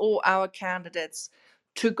clients or our candidates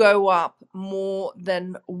to go up more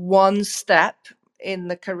than one step in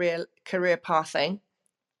the career pathing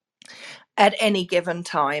at any given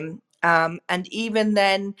time. And even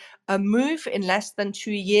then, a move in less than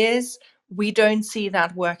 2 years, we don't see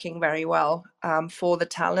that working very well for the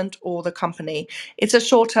talent or the company. It's a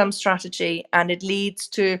short-term strategy, and it leads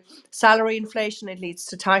to salary inflation, it leads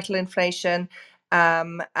to title inflation,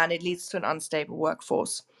 and it leads to an unstable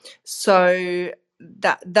workforce. So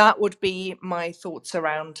that would be my thoughts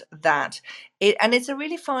around that. And it's a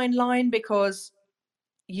really fine line, because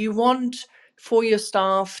you want for your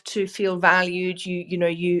staff to feel valued.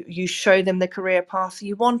 You show them the career path.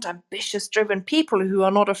 You want ambitious, driven people who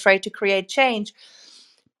are not afraid to create change.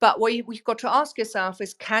 But what we've got to ask yourself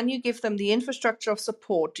is, can you give them the infrastructure of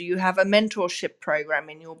support? Do you have a mentorship program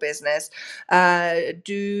in your business?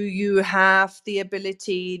 Do you have the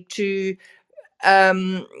ability to,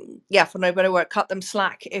 for no better word, cut them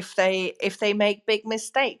slack if they make big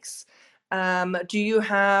mistakes? Do you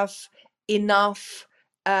have enough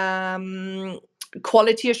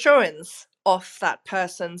quality assurance of that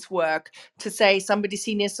person's work to say somebody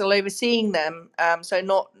senior still overseeing them? So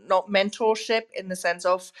not mentorship in the sense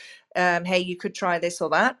of, hey, you could try this or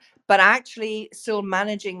that, but actually still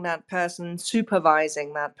managing that person,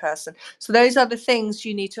 supervising that person. So those are the things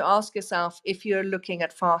you need to ask yourself if you're looking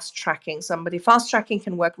at fast tracking somebody. Fast tracking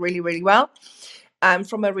can work really, really well.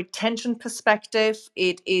 From a retention perspective,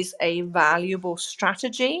 it is a valuable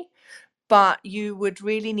strategy, but you would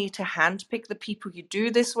really need to handpick the people you do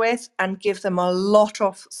this with and give them a lot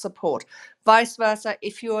of support. Vice versa,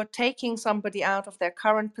 if you're taking somebody out of their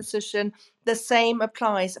current position, the same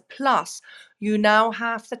applies. Plus, you now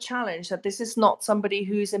have the challenge that this is not somebody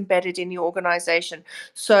who's embedded in your organization.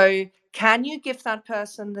 So can you give that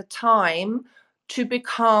person the time to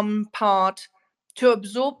become part, to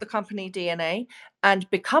absorb the company DNA and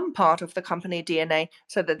become part of the company DNA,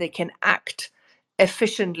 so that they can act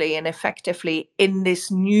efficiently and effectively in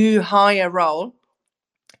this new higher role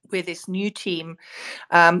with this new team?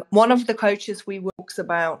 One of the coaches we talks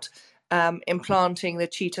about implanting the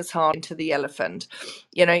cheetah's heart into the elephant.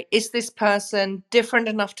 Is this person different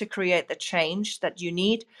enough to create the change that you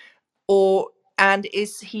need, and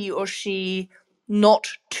is he or she not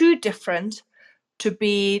too different to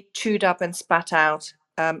be chewed up and spat out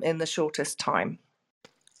in the shortest time?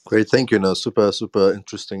 Great, thank you. No, super, super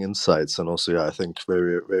interesting insights, and also, I think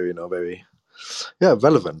very, very, very,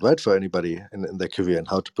 relevant, right, for anybody in their career and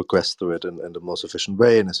how to progress through it in the most efficient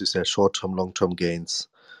way. And as you say, short-term, long-term gains,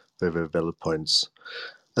 very, very valid points.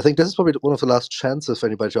 I think this is probably one of the last chances for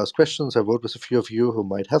anybody to ask questions. I wrote with a few of you who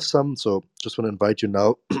might have some, so just want to invite you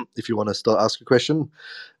now if you want to still ask a question.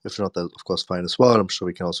 If not, that's of course fine as well. I'm sure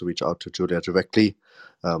we can also reach out to Julia directly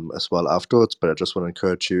as well afterwards, but I just want to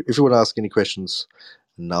encourage you, if you want to ask any questions,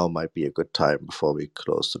 now might be a good time before we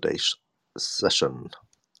close today's session.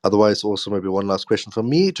 Otherwise, also maybe one last question from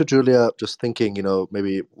me to Julia, just thinking,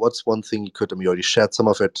 maybe what's one thing you could, you already shared some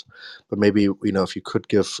of it, but maybe, if you could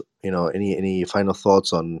give, any final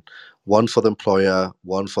thoughts on one for the employer,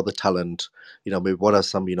 one for the talent, maybe what are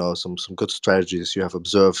some, some good strategies you have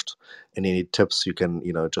observed, and any tips you can,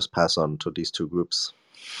 just pass on to these two groups?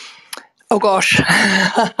 Oh gosh,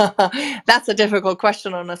 that's a difficult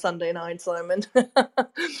question on a Sunday night, Simon.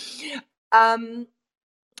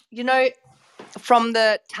 From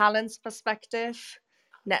the talent's perspective,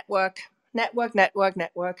 network.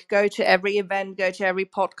 Go to every event, go to every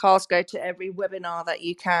podcast, go to every webinar that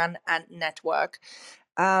you can, and network.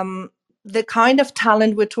 The kind of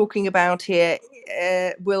talent we're talking about here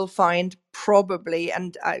will find probably,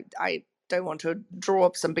 and I don't want to draw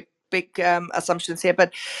up some big assumptions here,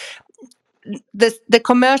 but the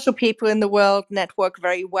commercial people in the world network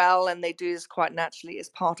very well, and they do this quite naturally as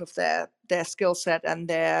part of their skill set and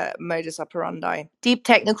their modus operandi. Deep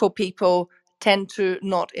technical people tend to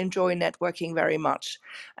not enjoy networking very much.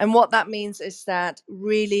 And what that means is that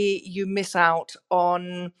really you miss out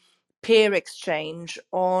on peer exchange,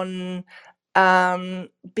 on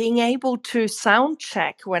being able to sound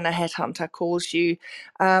check when a headhunter calls you.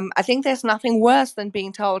 I think there's nothing worse than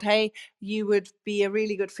being told, hey, you would be a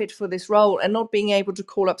really good fit for this role, and not being able to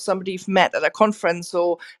call up somebody you've met at a conference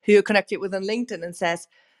or who you're connected with on LinkedIn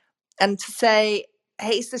and to say,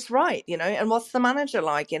 hey, is this right? And what's the manager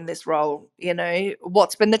like in this role?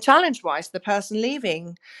 What's been the challenge? Why is the person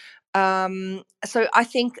leaving? So I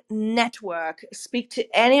think network, speak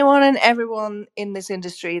to anyone and everyone in this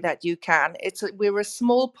industry that you can. We're a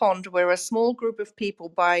small pond, we're a small group of people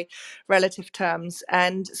by relative terms.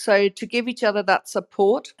 And so to give each other that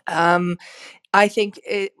support, I think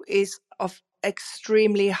it is of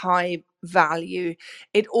extremely high value.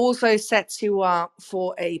 It also sets you up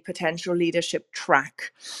for a potential leadership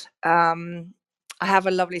track. I have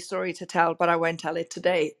a lovely story to tell, but I won't tell it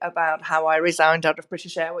today, about how I resigned out of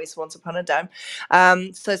British Airways once upon a time.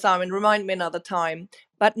 So Simon, remind me another time.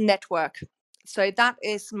 But network. So that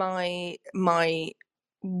is my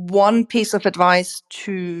one piece of advice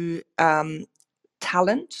to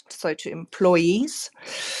talent, so to employees.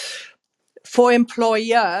 For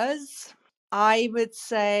employers, I would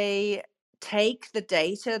say take the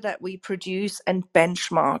data that we produce and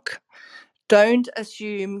benchmark. Don't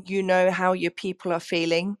assume you know how your people are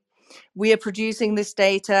feeling. We are producing this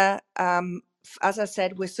data. As I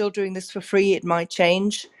said, we're still doing this for free. It might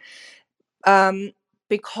change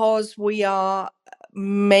because we are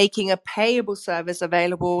making a payable service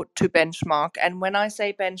available to benchmark. And when I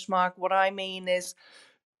say benchmark, what I mean is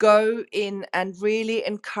go in and really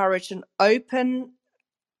encourage an open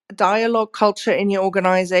dialogue culture in your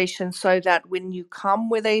organization, so that when you come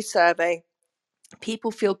with a survey,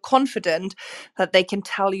 people feel confident that they can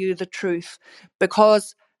tell you the truth,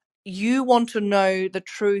 because you want to know the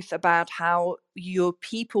truth about how your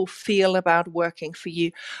people feel about working for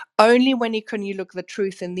you. Only when you look the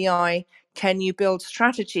truth in the eye can you build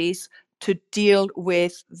strategies to deal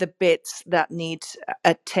with the bits that need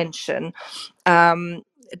attention.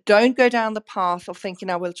 Don't go down the path of thinking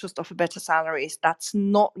I will just offer better salaries. That's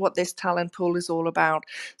not what this talent pool is all about.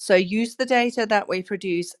 So use the data that we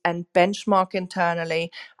produce and benchmark internally,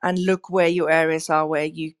 and look where your areas are where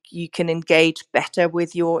you can engage better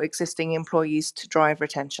with your existing employees to drive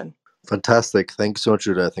retention. Fantastic. Thank you so much,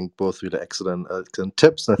 Julia. I think both really excellent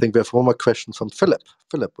tips. And I think we have one more question from Philip.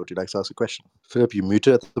 Philip, would you like to ask a question? Philip, you're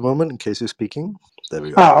muted at the moment in case you're speaking. There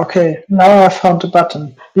we go. Okay. Now I found the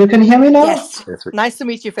button. You can hear me now? Yes. Nice to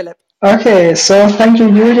meet you, Philip. Okay, so thank you,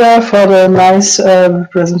 Julia, for the nice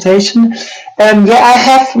presentation. I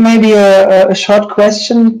have maybe a short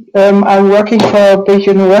question. I'm working for a big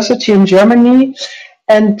university in Germany,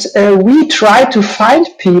 and we try to find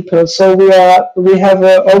people. So we have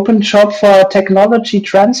an open job for a technology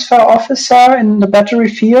transfer officer in the battery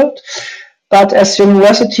field. But as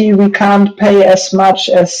university, we can't pay as much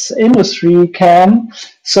as industry can.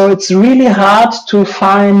 So it's really hard to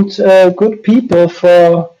find good people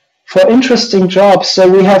for interesting jobs. So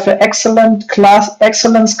we have an excellence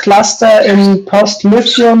cluster in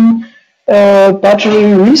post-lithium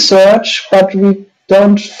battery research, but we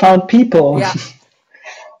don't find people. Yeah.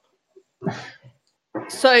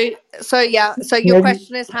 So yeah. So your Maybe.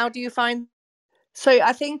 question is, how do you find? So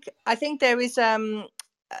I think there is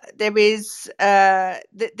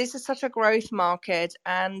this is such a growth market,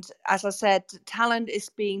 and as I said, talent is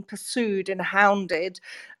being pursued and hounded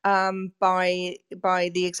by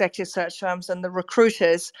the executive search firms and the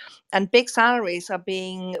recruiters, and big salaries are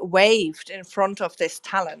being waived in front of this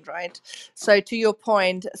talent, right? So to your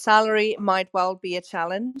point, salary might well be a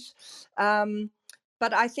challenge.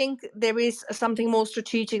 But I think there is something more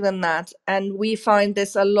strategic than that, and we find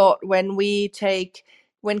this a lot when we try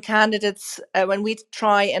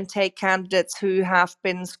and take candidates who have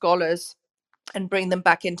been scholars and bring them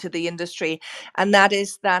back into the industry. And that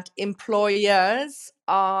is that employers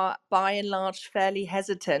are by and large fairly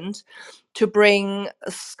hesitant to bring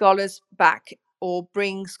scholars back or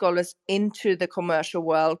bring scholars into the commercial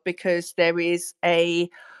world, because there is a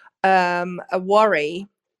worry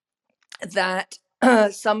that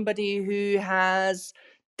somebody who has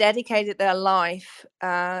dedicated their life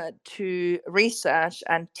to research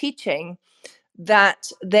and teaching,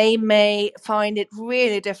 that they may find it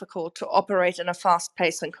really difficult to operate in a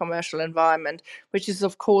fast-paced and commercial environment, which is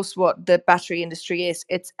of course what the battery industry is.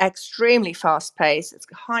 It's extremely fast-paced, it's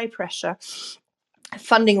high pressure,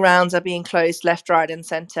 funding rounds are being closed left, right and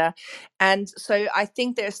center. And so I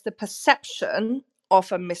think there's the perception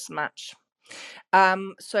of a mismatch.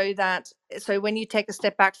 So when you take a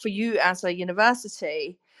step back, for you as a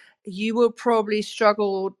university, you will probably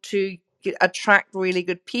struggle to attract really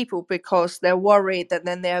good people, because they're worried that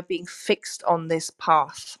then they're being fixed on this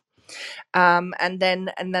path. And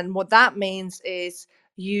then what that means is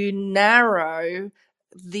you narrow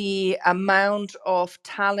the amount of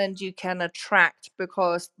talent you can attract,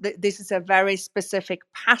 because this is a very specific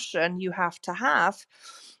passion you have to have,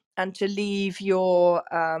 and to leave your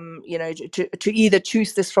to either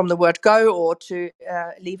choose this from the word go, or to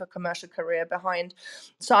leave a commercial career behind.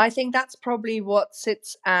 So I think that's probably what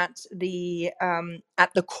sits at the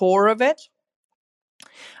core of it.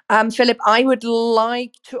 Philip, I would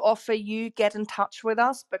like to offer you get in touch with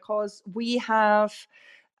us, because we have,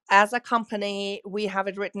 as a company, we have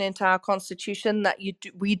it written into our constitution that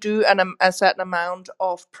we do a certain amount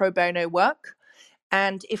of pro bono work.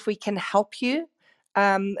 And if we can help you,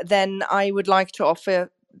 then I would like to offer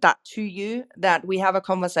that to you, that we have a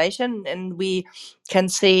conversation and we can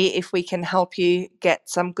see if we can help you get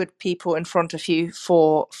some good people in front of you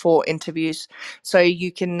for interviews. So you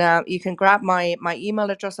can grab my email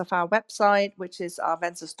address of our website, which is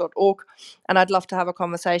arvensis.org, and I'd love to have a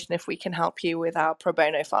conversation if we can help you with our pro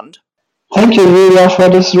bono fund. Thank you, Julia, for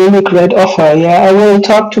this really great offer. Yeah, I will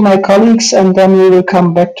talk to my colleagues and then we will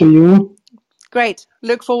come back to you. Great.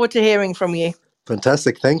 Look forward to hearing from you.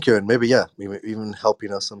 Fantastic, thank you. And maybe, yeah, we may even help,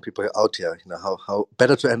 some people out here, how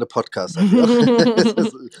better to end a podcast, I feel.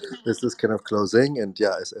 This is kind of closing. And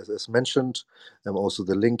yeah, as mentioned, also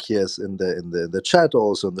the link here is in the chat, or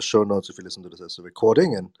also in the show notes if you listen to this as a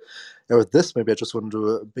recording. And with this, maybe I just want to do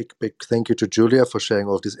a big thank you to Julia for sharing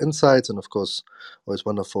all of these insights. And of course, always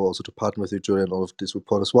wonderful also to partner with you, Julia, and all of this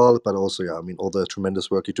report as well. But also, yeah, all the tremendous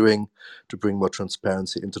work you're doing to bring more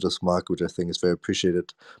transparency into this market, which I think is very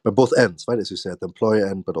appreciated by both ends, right? As you said, the employer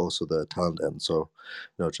end, but also the talent end. So,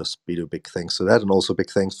 just be a big thanks to that. And also big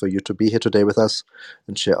thanks for you to be here today with us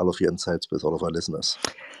and share all of your insights with all of our listeners.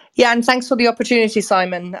 Yeah, and thanks for the opportunity,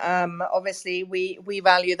 Simon. Obviously, we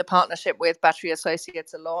value the partnership with Battery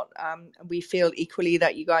Associates a lot. We feel equally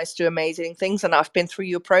that you guys do amazing things, and I've been through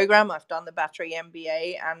your program. I've done the Battery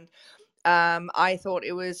MBA, and I thought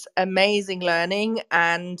it was amazing learning,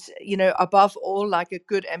 and above all, like a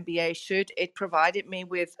good MBA should, it provided me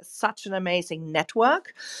with such an amazing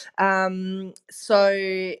network. So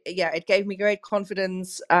yeah, it gave me great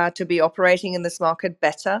confidence to be operating in this market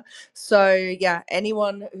better. So yeah,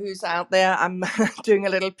 anyone who's out there, I'm doing a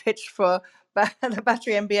little pitch for the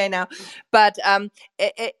Battery MBA now, but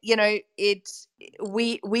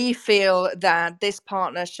we feel that this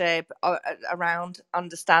partnership around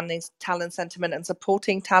understanding talent sentiment and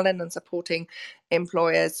supporting talent and supporting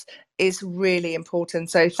employers is really important.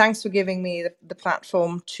 So thanks for giving me the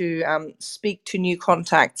platform to speak to new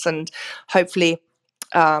contacts and hopefully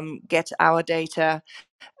get our data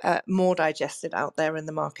more digested out there in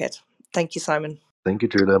the market. Thank you, Simon. Thank you,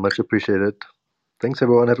 Julia. Much appreciated. Thanks,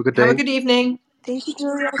 everyone. Have a good day. Have a good evening. Thank you,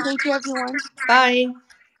 Julia. Thank you, everyone. Bye.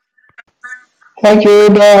 Thank you.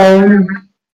 Bye.